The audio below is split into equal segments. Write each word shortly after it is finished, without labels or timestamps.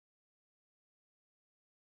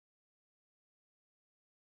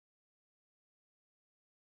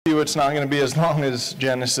it's not going to be as long as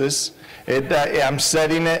Genesis. I'm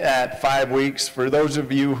setting it at 5 weeks. For those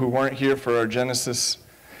of you who weren't here for our Genesis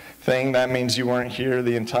thing, that means you weren't here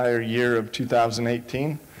the entire year of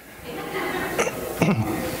 2018.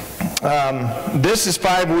 This is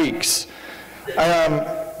 5 weeks.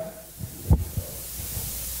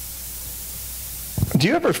 Do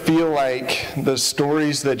you ever feel like the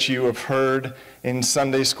stories that you have heard in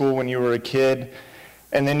Sunday school when you were a kid,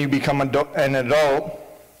 and then you become an adult,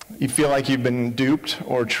 you feel like you've been duped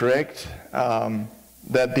or tricked,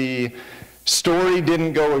 that the story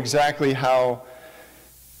didn't go exactly how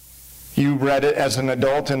you read it as an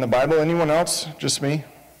adult in the Bible? Anyone else? Just me?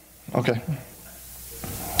 Okay.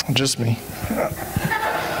 Just me.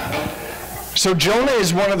 So Jonah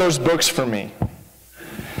is one of those books for me.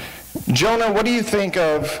 Jonah, what do you think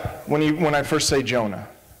of when I first say Jonah?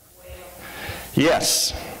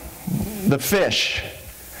 Yes, the fish.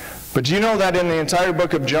 But do you know that in the entire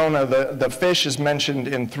book of Jonah, the fish is mentioned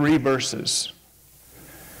in 3 verses?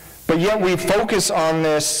 But yet we focus on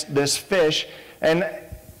this fish, and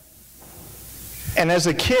as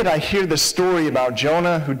a kid I hear the story about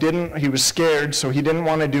Jonah he was scared, so he didn't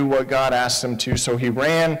want to do what God asked him to, so he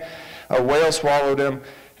ran, a whale swallowed him.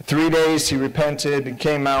 3 days he repented and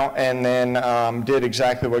came out and then did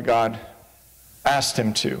exactly what God asked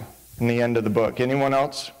him to in the end of the book. Anyone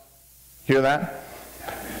else hear that?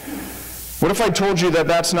 What if I told you that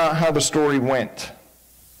that's not how the story went?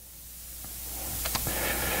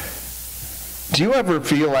 Do you ever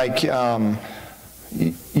feel like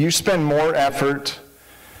you spend more effort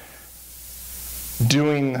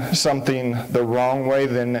doing something the wrong way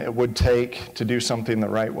than it would take to do something the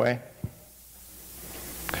right way?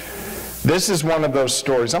 This is one of those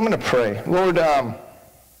stories. I'm going to pray. Lord, I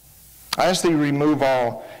ask that you remove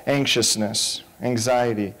all anxiousness,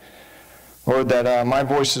 anxiety. Lord, that my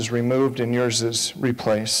voice is removed and yours is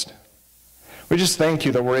replaced. We just thank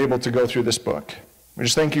you that we're able to go through this book. We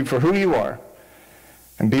just thank you for who you are.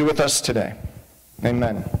 And be with us today.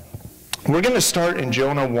 Amen. We're going to start in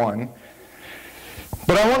Jonah 1.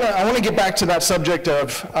 But I want to get back to that subject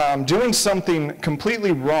of doing something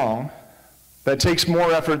completely wrong that takes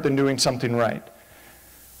more effort than doing something right.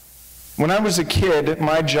 When I was a kid,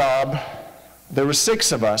 my job, there were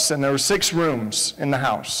 6 of us, and there were 6 rooms in the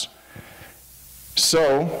house.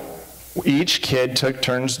 So each kid took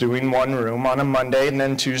turns doing one room on a Monday, and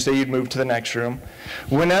then Tuesday you'd move to the next room.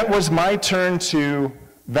 When it was my turn to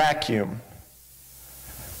vacuum,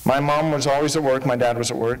 my mom was always at work, my dad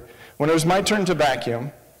was at work. When it was my turn to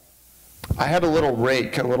vacuum, I had a little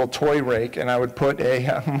rake, a little toy rake, and I would put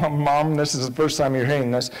Mom, this is the first time you're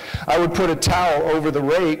hearing this, I would put a towel over the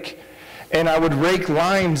rake, and I would rake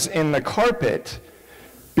lines in the carpet,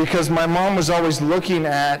 because my mom was always looking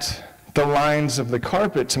at the lines of the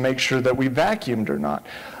carpet to make sure that we vacuumed or not.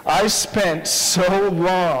 I spent so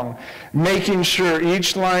long making sure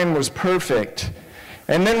each line was perfect.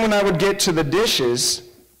 And then when I would get to the dishes,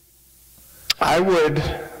 I would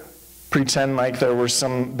pretend like there were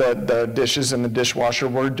the dishes in the dishwasher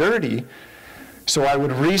were dirty. So I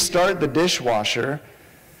would restart the dishwasher.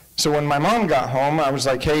 So when my mom got home, I was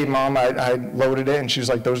like, hey, Mom, I loaded it. And she was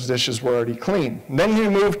like, those dishes were already clean. And then we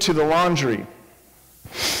moved to the laundry.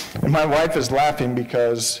 And my wife is laughing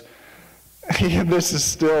because this is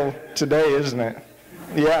still today, isn't it?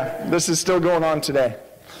 Yeah, this is still going on today.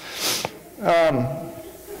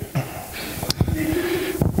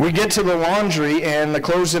 We get to the laundry and the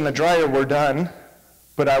clothes in the dryer were done,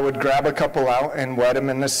 but I would grab a couple out and wet them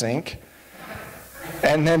in the sink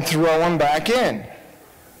and then throw them back in.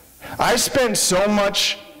 I spent so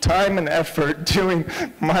much time and effort doing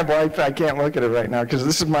my wife. I can't look at it right now because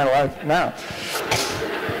this is my life now.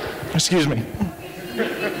 Excuse me.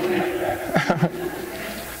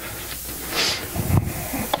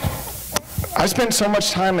 I spent so much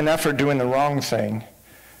time and effort doing the wrong thing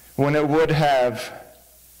when it would have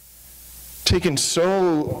taken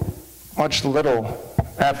so much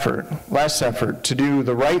less effort to do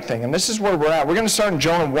the right thing. And this is where we're at. We're going to start in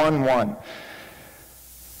Jonah 1:1.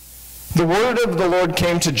 The word of the Lord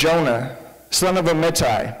came to Jonah, son of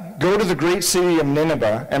Amittai. Go to the great city of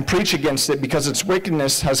Nineveh and preach against it, because its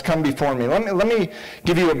wickedness has come before me. Let me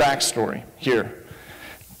give you a backstory here.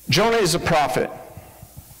 Jonah is a prophet.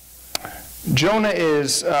 Jonah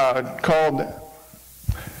is called,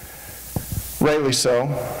 rightly so,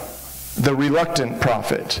 the reluctant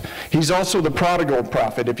prophet. He's also the prodigal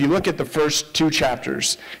prophet. If you look at the first 2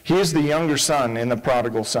 chapters, he is the younger son in the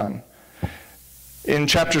prodigal son. In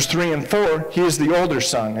chapters 3 and 4, he is the older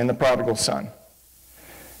son in the prodigal son.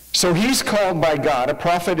 So he's called by God. A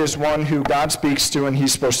prophet is one who God speaks to, and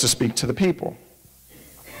he's supposed to speak to the people.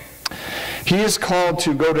 He is called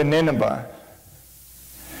to go to Nineveh.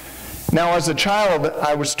 Now, as a child,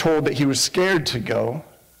 I was told that he was scared to go,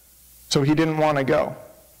 so he didn't want to go.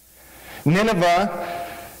 Nineveh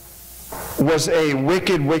was a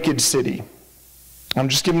wicked, wicked city. I'm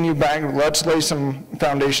just giving you back, let's lay some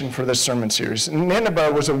foundation for this sermon series.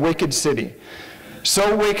 Nineveh was a wicked city.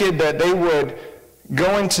 So wicked that they would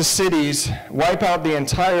go into cities, wipe out the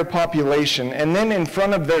entire population, and then in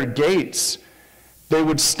front of their gates, they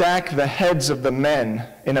would stack the heads of the men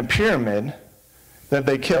in a pyramid that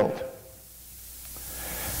they killed.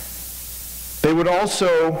 They would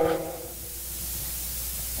also,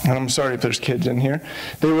 and I'm sorry if there's kids in here,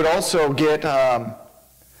 they would also get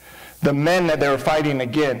the men that they were fighting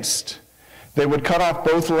against. They would cut off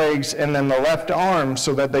both legs and then the left arm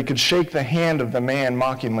so that they could shake the hand of the man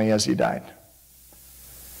mockingly as he died.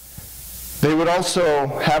 They would also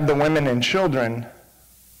have the women and children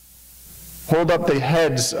hold up the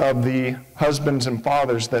heads of the husbands and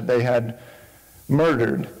fathers that they had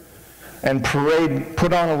murdered and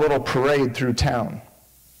put on a little parade through town.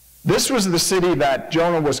 This was the city that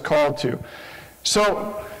Jonah was called to.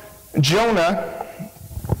 So Jonah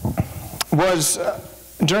was,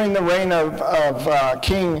 during the reign of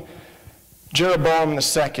King Jeroboam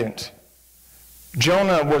II,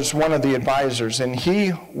 Jonah was one of the advisors, and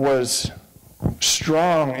he was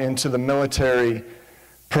strong into the military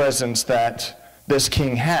presence that this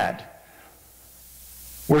king had,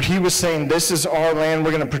 where he was saying, this is our land,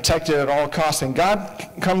 we're going to protect it at all costs. And God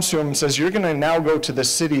comes to him and says, you're going to now go to the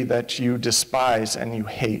city that you despise and you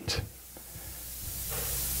hate.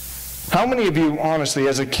 How many of you, honestly,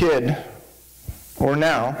 as a kid, or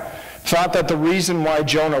now, thought that the reason why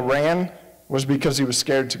Jonah ran was because he was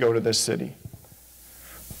scared to go to this city?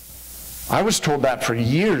 I was told that for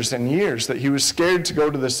years and years, that he was scared to go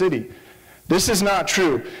to the city. This is not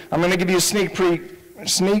true. I'm going to give you a sneak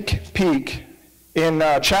peek. In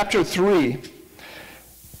chapter 3,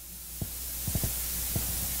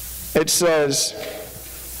 it says,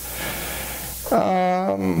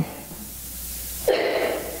 hold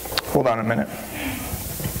on a minute.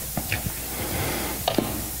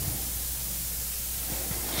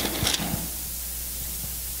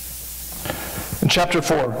 In chapter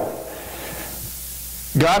 4,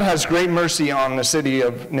 God has great mercy on the city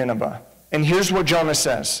of Nineveh. And here's what Jonah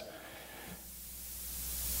says.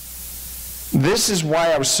 This is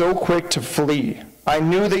why I was so quick to flee. I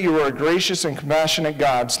knew that you were a gracious and compassionate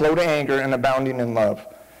God, slow to anger and abounding in love,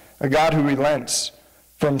 a God who relents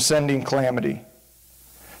from sending calamity.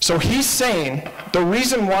 So he's saying, the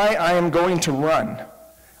reason why I am going to run,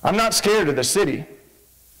 I'm not scared of the city,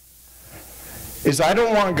 is I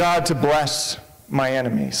don't want God to bless my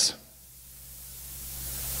enemies.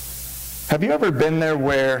 Have you ever been there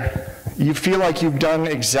where you feel like you've done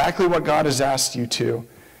exactly what God has asked you to,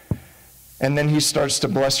 and then he starts to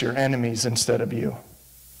bless your enemies instead of you?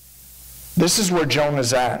 This is where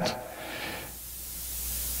Jonah's at.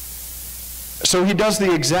 So he does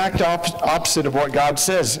the exact opposite of what God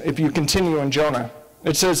says. If you continue in Jonah,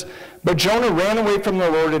 it says, but Jonah ran away from the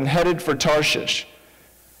Lord and headed for Tarshish.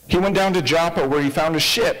 He went down to Joppa, where he found a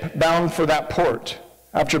ship bound for that port.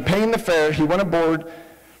 After paying the fare, he went aboard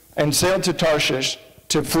and sailed to Tarshish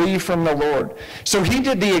to flee from the Lord. So he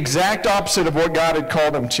did the exact opposite of what God had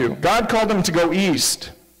called him to. God called him to go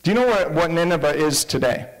east. Do you know what Nineveh is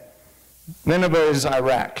today? Nineveh is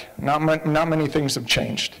Iraq. Not many things have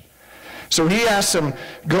changed. So he asked him,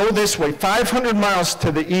 go this way, 500 miles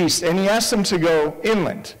to the east, and he asked him to go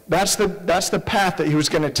inland. That's the path that he was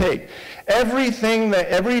going to take.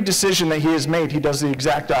 Every decision that he has made, he does the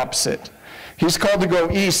exact opposite. He's called to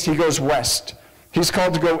go east, he goes west. He's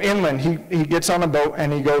called to go inland. He gets on a boat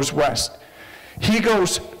and he goes west. He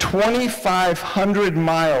goes 2,500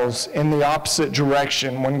 miles in the opposite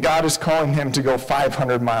direction when God is calling him to go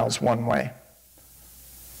 500 miles one way.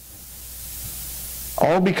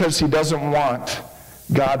 All because he doesn't want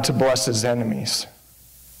God to bless his enemies.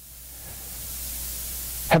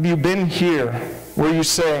 Have you been here where you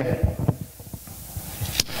say,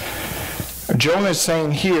 Jonah is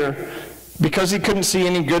saying here, because he couldn't see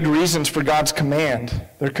any good reasons for God's command,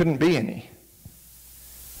 there couldn't be any.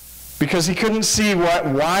 Because he couldn't see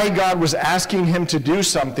why God was asking him to do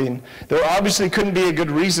something, there obviously couldn't be a good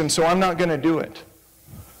reason, so I'm not going to do it.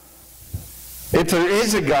 If there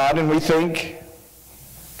is a God and we think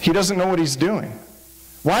he doesn't know what he's doing,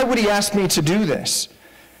 why would he ask me to do this?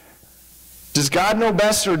 Does God know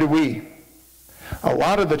best, or do we? A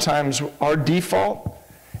lot of the times our default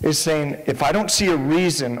is saying, if I don't see a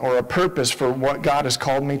reason or a purpose for what God has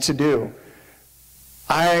called me to do,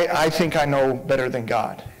 I think I know better than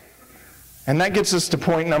God. And that gets us to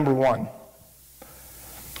point number 1.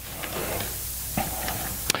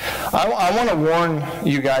 I want to warn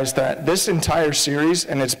you guys that this entire series,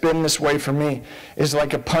 and it's been this way for me, is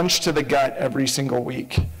like a punch to the gut every single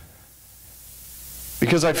week.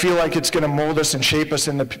 Because I feel like it's going to mold us and shape us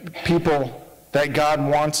into people that God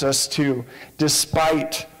wants us to,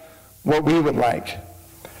 despite what we would like.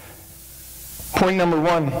 Point number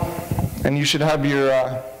 1, and you should have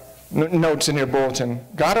your notes in your bulletin.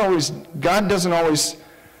 God doesn't always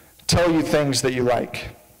tell you things that you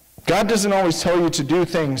like. God doesn't always tell you to do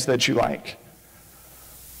things that you like.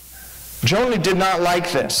 Jonah did not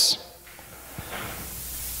like this.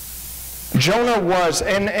 Jonah was,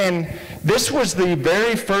 and this was the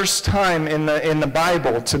very first time in the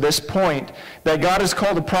Bible to this point that God has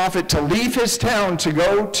called a prophet to leave his town to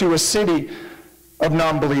go to a city of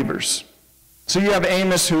non-believers. So you have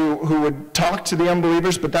Amos who would talk to the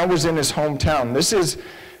unbelievers, but that was in his hometown. This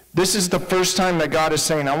is the first time that God is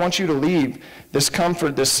saying, I want you to leave this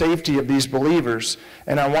comfort, this safety of these believers,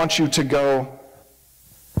 and I want you to go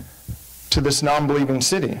to this non-believing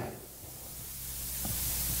city.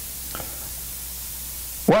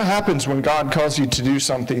 What happens when God calls you to do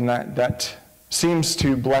something that seems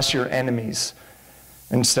to bless your enemies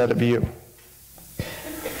instead of you?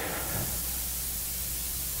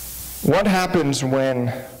 What happens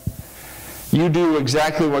when you do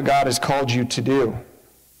exactly what God has called you to do?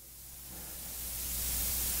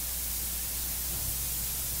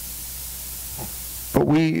 But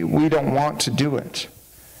we don't want to do it.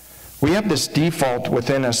 We have this default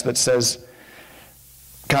within us that says,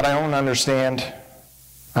 God, I don't understand.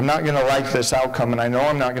 I'm not going to like this outcome, and I know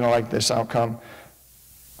I'm not going to like this outcome.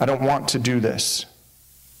 I don't want to do this.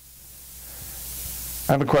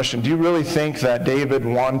 I have a question. Do you really think that David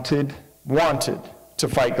wanted to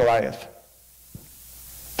fight Goliath?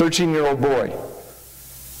 13-year-old boy.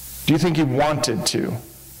 Do you think he wanted to?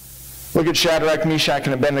 Look at Shadrach, Meshach,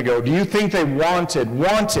 and Abednego. Do you think they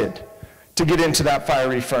wanted to get into that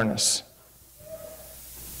fiery furnace?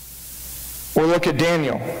 Or look at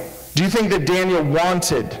Daniel. Do you think that Daniel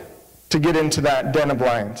wanted to get into that den of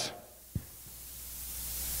lions?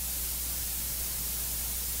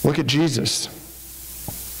 Look at Jesus.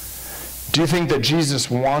 Do you think that Jesus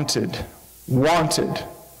wanted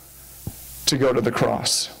to go to the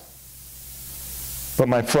cross? But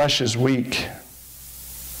my flesh is weak,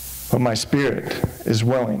 but my spirit is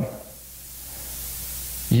willing.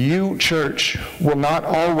 You, church, will not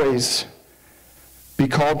always be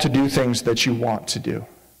called to do things that you want to do.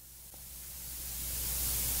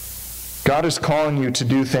 God is calling you to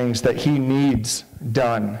do things that he needs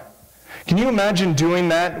done. Can you imagine doing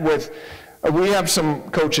that with, we have some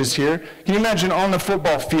coaches here. Can you imagine on the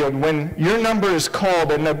football field when your number is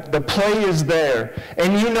called and the play is there,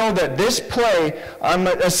 and you know that this play, I'm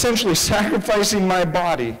essentially sacrificing my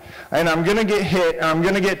body, and I'm going to get hit, I'm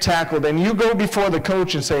going to get tackled, and you go before the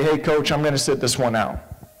coach and say, hey, coach, I'm going to sit this one out.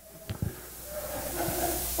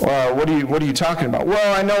 What are you talking about?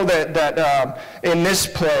 Well, I know that in this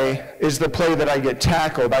play is the play that I get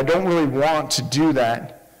tackled. I don't really want to do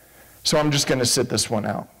that, so I'm just going to sit this one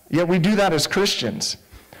out. Yet we do that as Christians.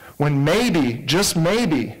 When maybe, just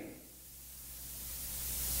maybe,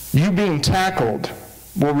 you being tackled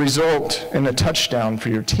will result in a touchdown for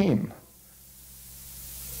your team.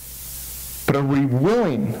 But are we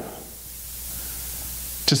willing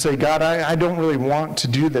to say, God, I don't really want to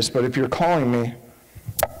do this, but if you're calling me,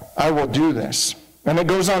 I will do this. And it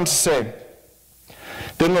goes on to say,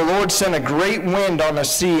 then the Lord sent a great wind on the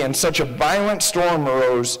sea, and such a violent storm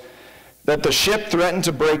arose that the ship threatened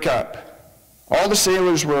to break up. All the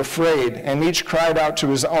sailors were afraid, and each cried out to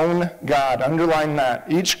his own God. Underline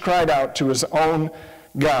that. Each cried out to his own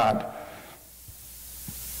God.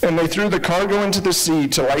 And they threw the cargo into the sea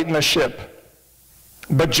to lighten the ship.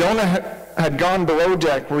 But Jonah had gone below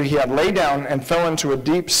deck, where he had laid down and fell into a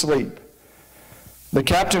deep sleep. The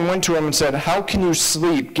captain went to him and said, how can you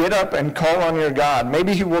sleep? Get up and call on your God.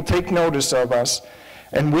 Maybe he will take notice of us,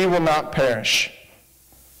 and we will not perish.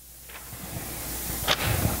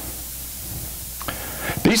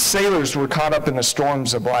 These sailors were caught up in the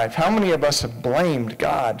storms of life. How many of us have blamed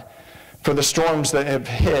God for the storms that have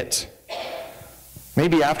hit?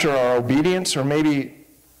 Maybe after our obedience, or maybe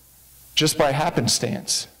just by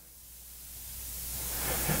happenstance.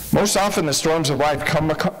 Most often the storms of life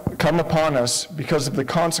come upon us because of the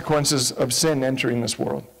consequences of sin entering this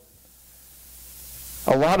world.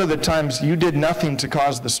 A lot of the times you did nothing to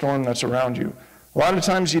cause the storm that's around you. A lot of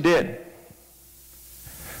times you did.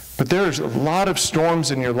 But there's a lot of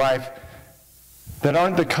storms in your life that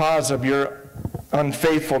aren't the cause of your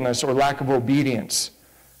unfaithfulness or lack of obedience,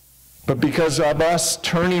 but because of us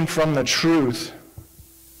turning from the truth,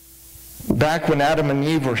 back when Adam and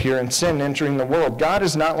Eve were here and sin entering the world. God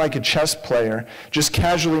is not like a chess player, just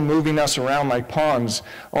casually moving us around like pawns,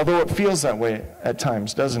 although it feels that way at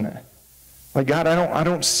times, doesn't it? Like, God, I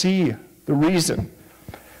don't see the reason.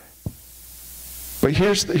 But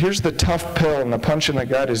here's the tough pill and the punch in the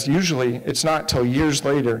gut is usually it's not till years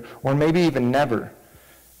later, or maybe even never,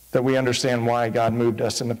 that we understand why God moved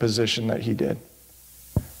us in the position that he did.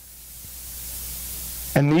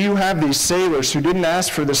 And you have these sailors who didn't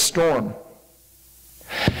ask for this storm.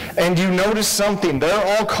 And you notice something. They're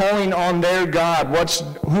all calling on their God.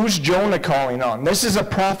 Who's Jonah calling on? This is a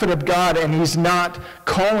prophet of God, and he's not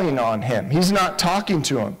calling on him. He's not talking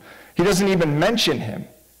to him. He doesn't even mention him.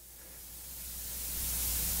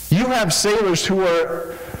 You have sailors who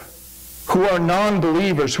are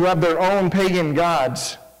non-believers, who have their own pagan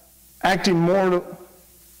gods, acting more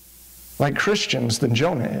like Christians than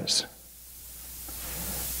Jonah is.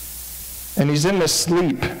 And he's in this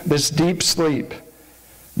sleep, this deep sleep.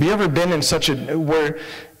 Have you ever been in such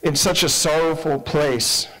a sorrowful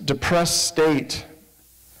place, depressed state,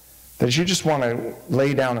 that you just want to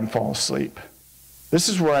lay down and fall asleep? This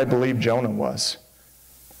is where I believe Jonah was,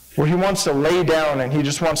 where he wants to lay down and he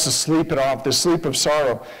just wants to sleep it off, the sleep of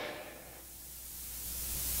sorrow.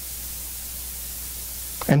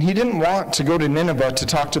 And he didn't want to go to Nineveh to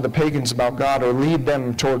talk to the pagans about God or lead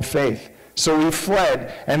them toward faith. So he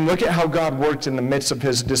fled, and look at how God worked in the midst of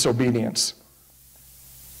his disobedience.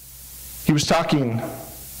 He was talking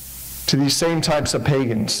to these same types of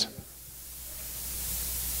pagans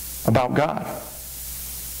about God.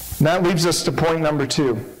 And that leads us to point number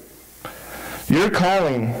 2. Your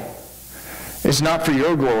calling is not for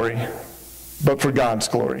your glory, but for God's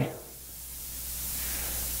glory.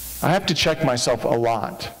 I have to check myself a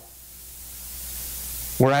lot,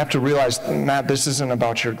 where I have to realize, Matt, this isn't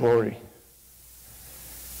about your glory.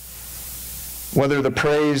 Whether the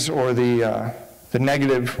praise or the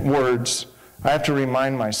negative words, I have to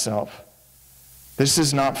remind myself, this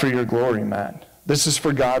is not for your glory, Matt. This is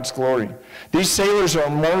for God's glory. These sailors are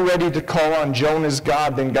more ready to call on Jonah's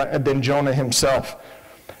God than Jonah himself.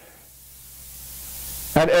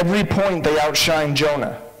 At every point, they outshine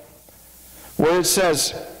Jonah. Where it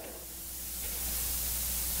says,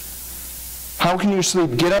 how can you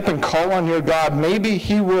sleep? Get up and call on your God. Maybe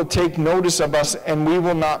he will take notice of us and we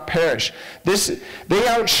will not perish. They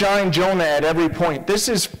outshine Jonah at every point. This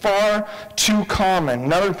is far too common.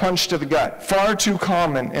 Another punch to the gut. Far too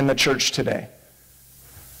common in the church today.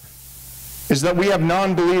 Is that we have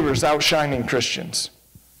non-believers outshining Christians.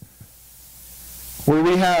 Where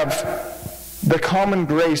we have the common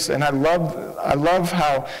grace, and I love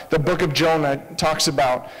how the book of Jonah talks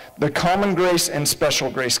about the common grace and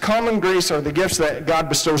special grace. Common grace are the gifts that God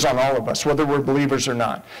bestows on all of us, whether we're believers or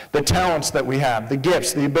not. The talents that we have, the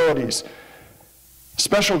gifts, the abilities.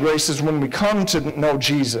 Special grace is when we come to know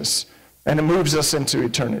Jesus, and it moves us into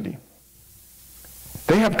eternity.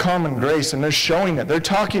 They have common grace, and they're showing it. They're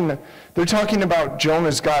talking about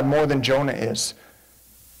Jonah's God more than Jonah is.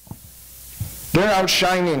 They're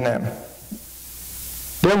outshining them.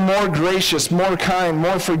 They're more gracious, more kind,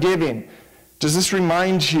 more forgiving. Does this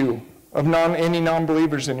remind you of any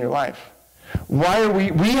non-believers in your life? Why are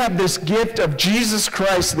we have this gift of Jesus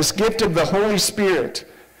Christ, this gift of the Holy Spirit,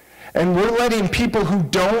 and we're letting people who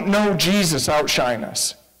don't know Jesus outshine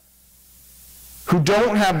us, who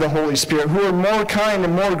don't have the Holy Spirit, who are more kind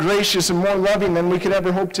and more gracious and more loving than we could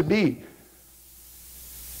ever hope to be.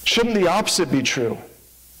 Shouldn't the opposite be true?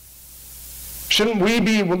 Shouldn't we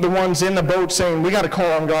be the ones in the boat saying, we got to call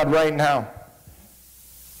on God right now?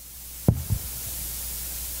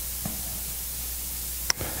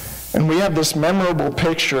 And we have this memorable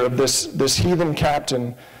picture of this heathen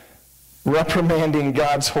captain reprimanding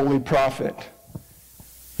God's holy prophet.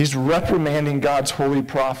 He's reprimanding God's holy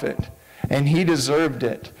prophet, and he deserved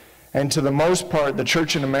it. And to the most part, the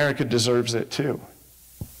church in America deserves it too.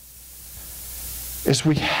 Is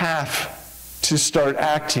we have to start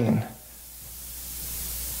acting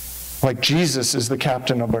like Jesus is the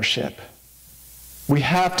captain of our ship. We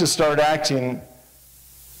have to start acting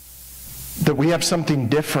that we have something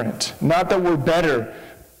different. Not that we're better,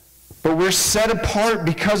 but we're set apart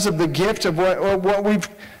because of the gift of what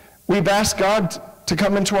we've asked God to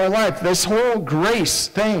come into our life. This whole grace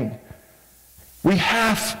thing. We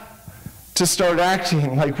have to start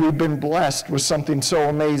acting like we've been blessed with something so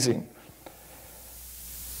amazing.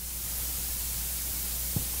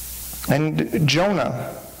 And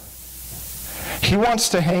Jonah, he wants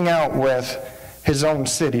to hang out with his own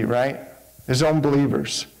city, right? His own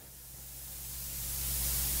believers.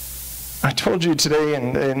 I told you today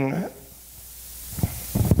and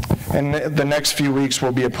the next few weeks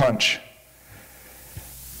will be a punch.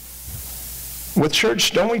 With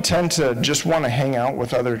church, don't we tend to just want to hang out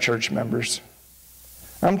with other church members?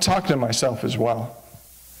 I'm talking to myself as well.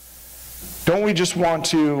 Don't we just want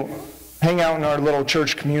to hang out in our little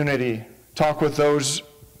church community, talk with those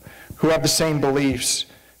who have the same beliefs,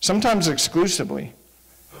 sometimes exclusively?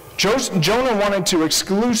 Jonah wanted to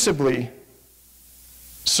exclusively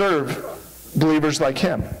serve believers like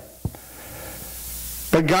him.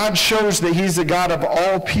 But God shows that he's the God of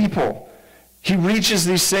all people. He reaches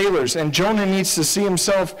these sailors, and Jonah needs to see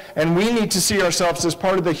himself, and we need to see ourselves as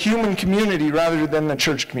part of the human community rather than the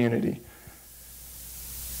church community.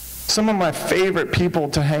 Some of my favorite people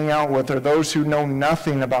to hang out with are those who know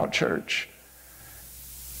nothing about church,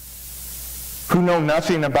 who know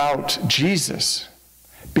nothing about Jesus,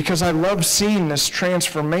 because I love seeing this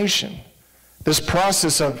transformation, this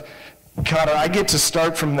process of, God, I get to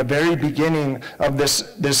start from the very beginning of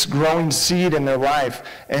this growing seed in their life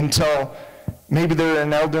until maybe they're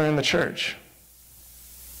an elder in the church.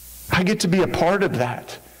 I get to be a part of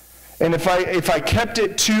that. And if I kept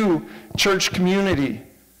it to church community,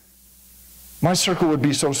 my circle would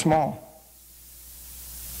be so small.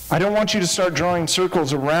 I don't want you to start drawing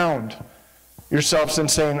circles around yourselves and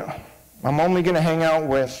saying, I'm only going to hang out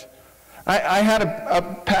with. I had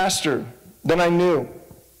a pastor that I knew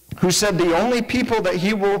who said the only people that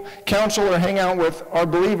he will counsel or hang out with are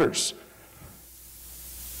believers.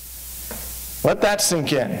 Let that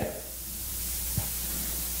sink in.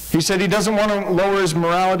 He said he doesn't want to lower his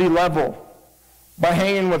morality level by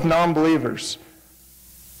hanging with non-believers.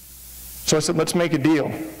 So I said, let's make a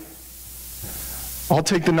deal. I'll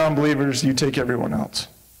take the non-believers, you take everyone else.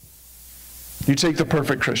 You take the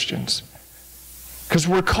perfect Christians. Because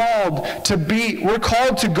we're called to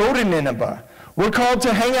go to Nineveh. We're called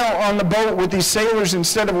to hang out on the boat with these sailors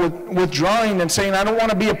instead of withdrawing and saying, I don't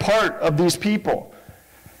want to be a part of these people.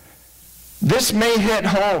 This may hit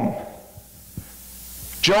home.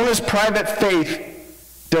 Jonah's private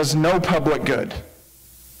faith does no public good.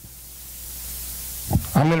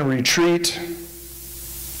 I'm going to retreat,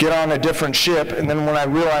 get on a different ship, and then when I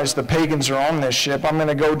realize the pagans are on this ship, I'm going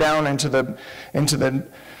to go down into the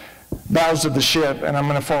bows of the ship and I'm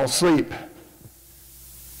going to fall asleep.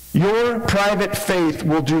 Your private faith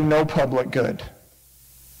will do no public good.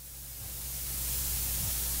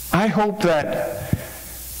 I hope that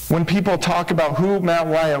when people talk about who Matt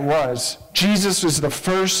Wyatt was, Jesus was the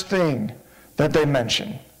first thing that they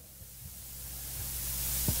mention.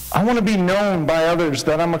 I want to be known by others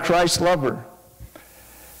that I'm a Christ lover.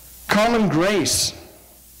 Common grace.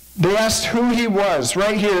 They asked who he was.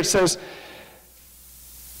 Right here it says,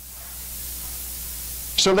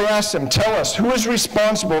 so they asked him, tell us, who is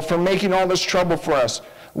responsible for making all this trouble for us?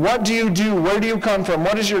 What do you do? Where do you come from?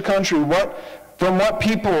 What is your country? From what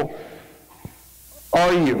people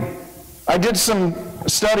are you? I did some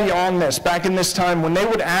study on this back in this time. When they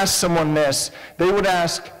would ask someone this, they would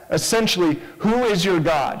ask essentially, who is your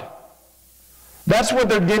God? That's what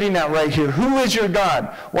they're getting at right here. Who is your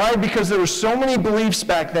God? Why? Because there were so many beliefs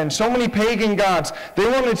back then, so many pagan gods. They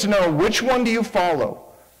wanted to know, which one do you follow?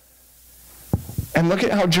 And look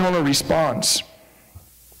at how Jonah responds.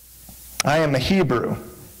 I am a Hebrew,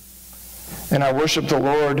 and I worship the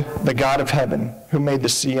Lord, the God of heaven, who made the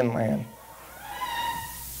sea and land.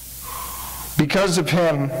 Because of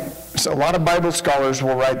him, so a lot of Bible scholars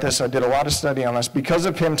will write this. I did a lot of study on this. Because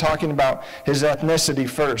of him talking about his ethnicity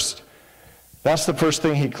first, that's the first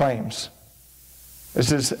thing he claims, is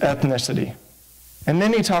his ethnicity. And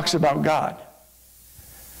then he talks about God.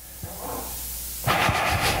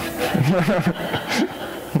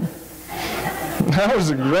 That was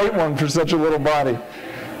a great one for such a little body.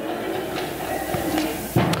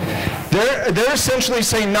 They're essentially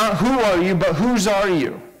saying not who are you, but whose are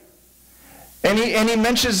you? And he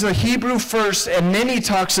mentions the Hebrew first, and then he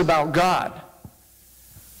talks about God.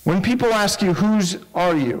 When people ask you, whose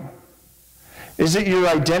are you? Is it your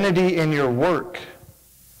identity in your work?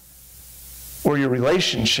 Or your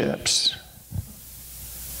relationships?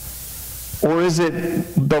 Or is it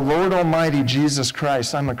the Lord Almighty Jesus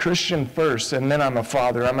Christ? I'm a Christian first, and then I'm a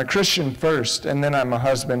father. I'm a Christian first, and then I'm a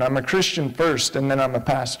husband. I'm a Christian first, and then I'm a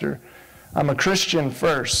pastor. I'm a Christian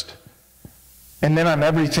first, and then I'm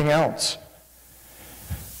everything else.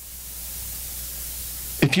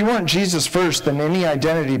 If you aren't Jesus first, then any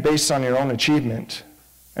identity based on your own achievement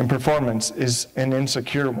and performance is an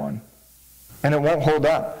insecure one, and it won't hold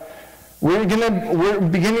up. We're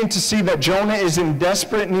beginning to see that Jonah is in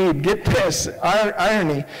desperate need. Get this,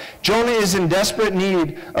 irony. Jonah is in desperate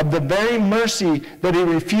need of the very mercy that he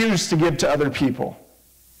refused to give to other people.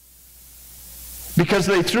 Because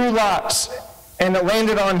they threw lots, and it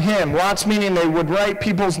landed on him. Lots meaning they would write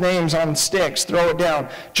people's names on sticks, throw it down.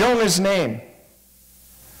 Jonah's name.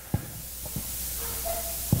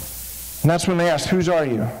 And that's when they asked, whose are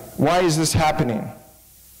you? Why is this happening?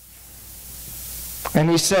 And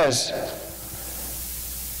he says,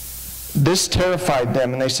 this terrified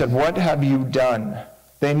them, and they said, what have you done?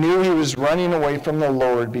 They knew he was running away from the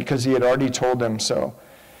Lord because he had already told them so.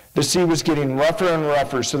 The sea was getting rougher and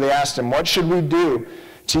rougher, so they asked him, what should we do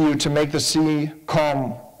to you to make the sea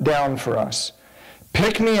calm down for us?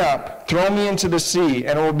 Pick me up, throw me into the sea,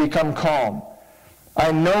 and it will become calm.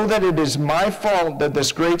 I know that it is my fault that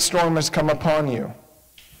this great storm has come upon you.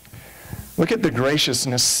 Look at the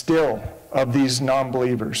graciousness still of these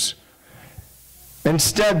non-believers.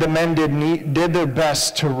 Instead, the men did their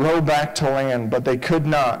best to row back to land, but they could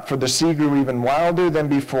not, for the sea grew even wilder than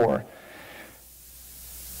before.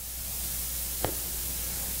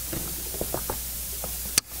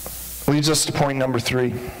 Leads us to point number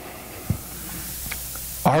 3.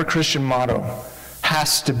 Our Christian motto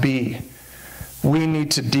has to be, we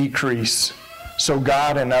need to decrease so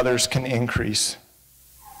God and others can increase.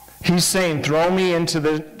 He's saying, throw me into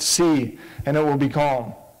the sea and it will be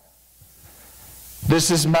calm.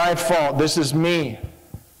 This is my fault. This is me.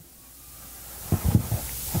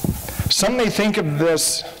 Some may think of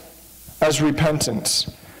this as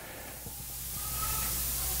repentance.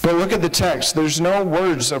 But look at the text. There's no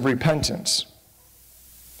words of repentance.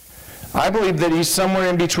 I believe that he's somewhere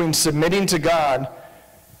in between submitting to God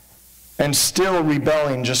and still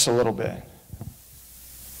rebelling just a little bit.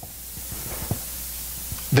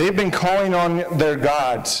 They've been calling on their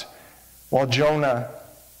gods while Jonah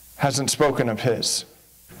hasn't spoken of his.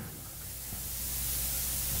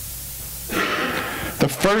 The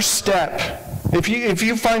first step, if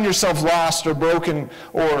you find yourself lost or broken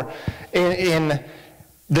or in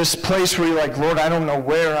this place where you're like, Lord, I don't know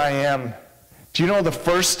where I am, do you know the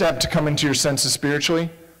first step to come into your senses spiritually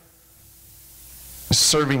is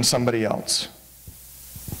serving somebody else,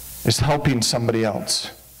 is helping somebody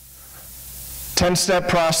else. 10-step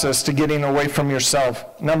process to getting away from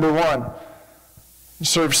yourself. Number 1,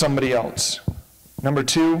 serve somebody else. Number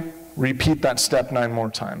 2, repeat that step 9 more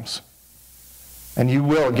times. And you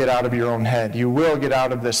will get out of your own head. You will get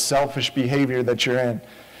out of this selfish behavior that you're in.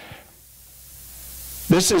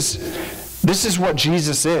 This is what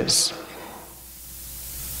Jesus is.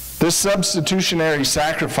 This substitutionary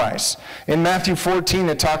sacrifice. In Matthew 14,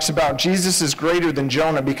 it talks about Jesus is greater than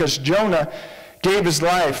Jonah because Jonah gave his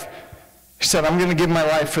life. He said, I'm going to give my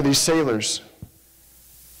life for these sailors.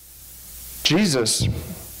 Jesus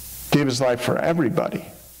gave his life for everybody.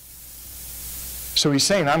 So he's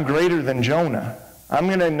saying, I'm greater than Jonah. I'm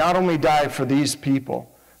going to not only die for these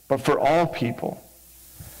people, but for all people.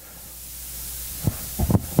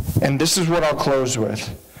 And this is what I'll close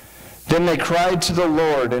with. Then they cried to the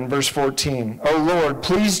Lord in verse 14, O Lord,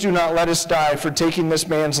 please do not let us die for taking this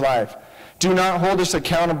man's life. Do not hold us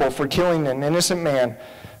accountable for killing an innocent man,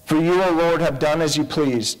 for you, O Lord, have done as you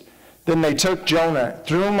pleased. Then they took Jonah,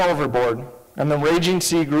 threw him overboard, and the raging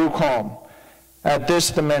sea grew calm. At this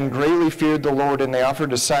the men greatly feared the Lord, and they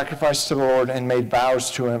offered a sacrifice to the Lord and made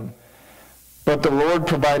vows to him. But the Lord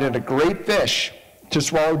provided a great fish to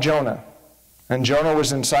swallow Jonah, and Jonah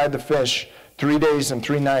was inside the fish 3 days and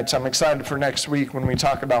 3 nights. I'm excited for next week when we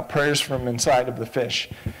talk about prayers from inside of the fish.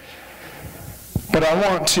 But I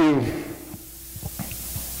want to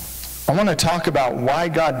talk about why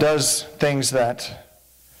God does things that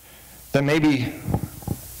maybe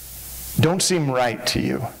don't seem right to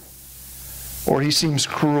you, or he seems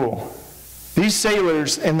cruel. These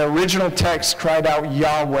sailors in the original text cried out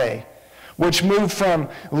Yahweh, which moved from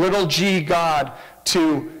little g God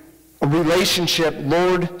to a relationship,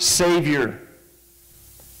 Lord, Savior.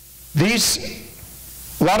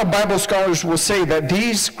 A lot of Bible scholars will say that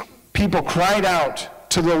these people cried out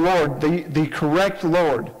to the Lord, the correct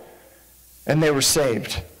Lord, and they were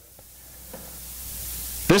saved.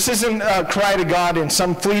 This isn't a cry to God in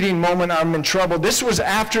some fleeting moment, I'm in trouble. This was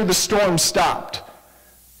after the storm stopped.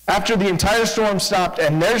 After the entire storm stopped,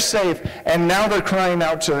 and they're safe, and now they're crying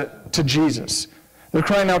out to Jesus. They're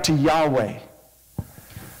crying out to Yahweh.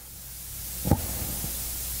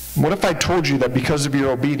 What if I told you that because of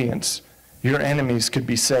your obedience, your enemies could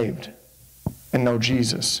be saved and know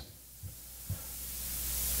Jesus?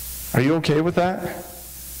 Are you okay with that?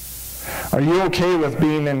 Are you okay with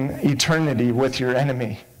being in eternity with your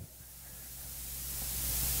enemy?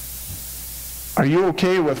 Are you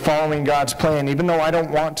okay with following God's plan, even though I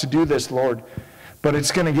don't want to do this, Lord, but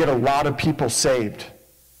it's going to get a lot of people saved?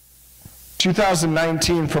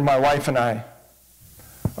 2019 for my wife and I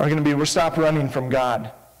are going to be, we'll stop running from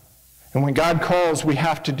God. And when God calls, we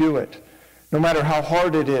have to do it, no matter how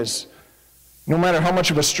hard it is, no matter how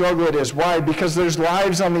much of a struggle it is. Why? Because there's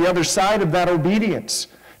lives on the other side of that obedience.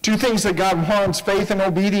 2 things that God wants, faith and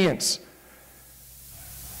obedience.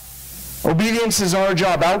 Obedience is our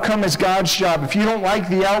job. Outcome is God's job. If you don't like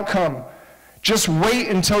the outcome, just wait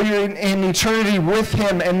until you're in eternity with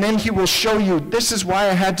him, and then he will show you, this is why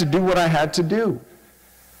I had to do what I had to do.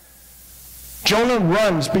 Jonah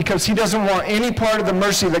runs because he doesn't want any part of the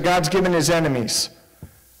mercy that God's given his enemies.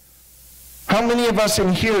 How many of us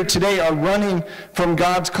in here today are running from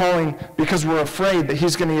God's calling because we're afraid that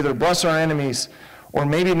he's going to either bless our enemies or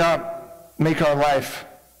maybe not make our life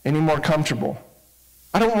any more comfortable?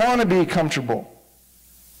 I don't want to be comfortable.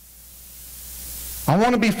 I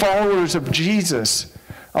want to be followers of Jesus.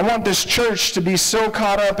 I want this church to be so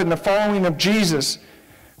caught up in the following of Jesus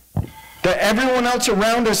that everyone else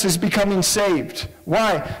around us is becoming saved.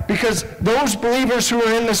 Why? Because those believers who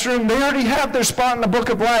are in this room, they already have their spot in the book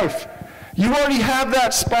of life. You already have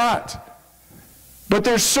that spot. But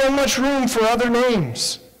there's so much room for other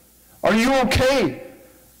names. Are you okay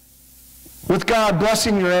with God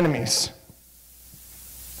blessing your enemies?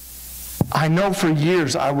 I know for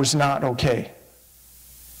years I was not okay.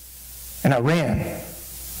 And I ran.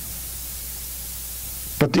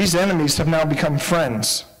 But these enemies have now become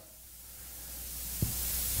friends.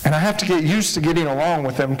 And I have to get used to getting along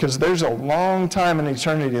with them because there's a long time in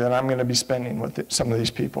eternity that I'm going to be spending with some of these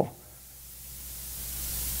people.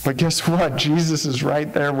 But guess what? Jesus is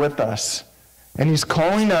right there with us. And he's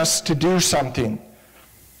calling us to do something.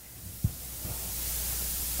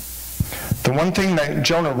 The one thing that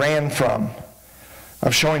Jonah ran from,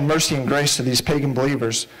 of showing mercy and grace to these pagan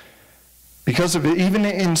believers, because of it, even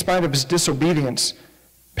in spite of his disobedience,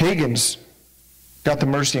 pagans got the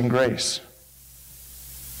mercy and grace.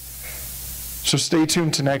 So stay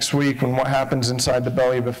tuned to next week when what happens inside the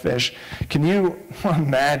belly of a fish. Can you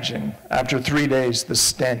imagine, after 3 days, the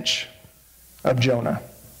stench of Jonah?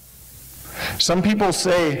 Some people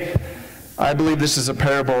say, I believe this is a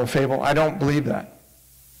parable or fable. I don't believe that.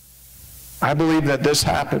 I believe that this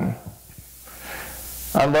happened.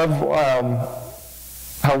 I love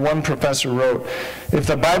how one professor wrote, if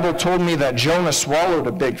the Bible told me that Jonah swallowed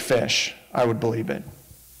a big fish, I would believe it.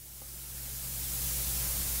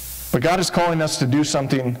 But God is calling us to do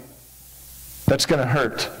something that's going to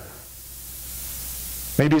hurt.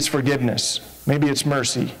 Maybe it's forgiveness. Maybe it's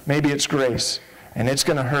mercy. Maybe it's grace. And it's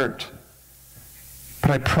going to hurt.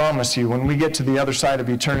 But I promise you, when we get to the other side of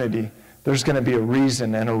eternity, there's going to be a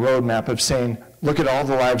reason and a roadmap of saying, look at all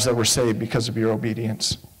the lives that were saved because of your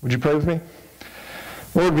obedience. Would you pray with me?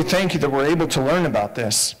 Lord, we thank you that we're able to learn about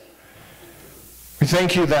this. We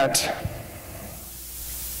thank you that,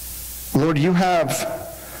 Lord, you have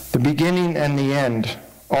the beginning and the end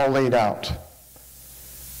all laid out.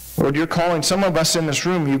 Lord, you're calling some of us in this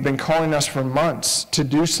room, you've been calling us for months to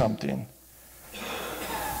do something.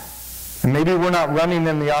 And maybe we're not running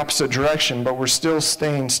in the opposite direction, but we're still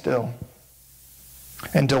staying still.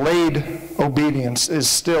 And delayed obedience is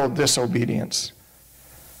still disobedience.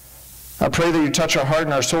 I pray that you touch our heart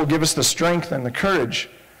and our soul, give us the strength and the courage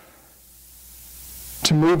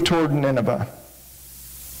to move toward Nineveh,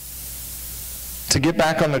 to get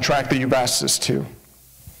back on the track that you've asked us to.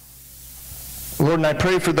 Lord, and I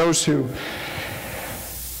pray for those who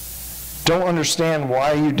don't understand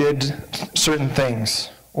why you did certain things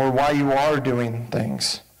or why you are doing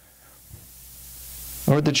things.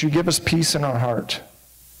 Lord, that you give us peace in our heart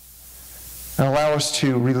and allow us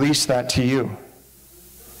to release that to you,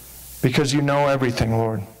 because you know everything,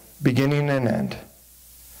 Lord, beginning and end.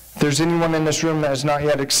 If there's anyone in this room that has not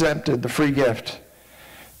yet accepted the free gift,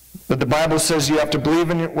 but the Bible says you have to believe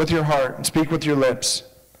with your heart and speak with your lips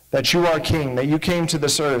that you are King, that you came to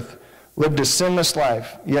this earth, lived a sinless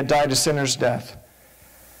life, yet died a sinner's death,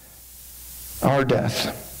 our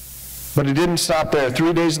death. But it didn't stop there.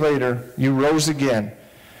 3 days later, you rose again.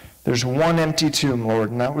 There's one empty tomb,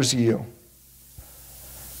 Lord, and that was you.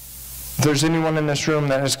 If there's anyone in this room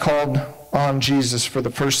that has called on Jesus for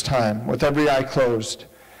the first time, with every eye closed,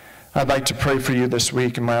 I'd like to pray for you this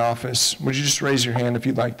week in my office. Would you just raise your hand if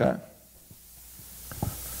you'd like that?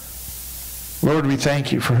 Lord, we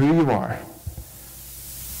thank you for who you are,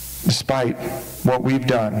 despite what we've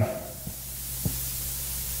done.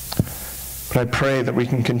 But I pray that we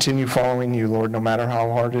can continue following you, Lord, no matter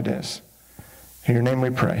how hard it is. In your name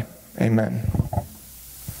we pray. Amen.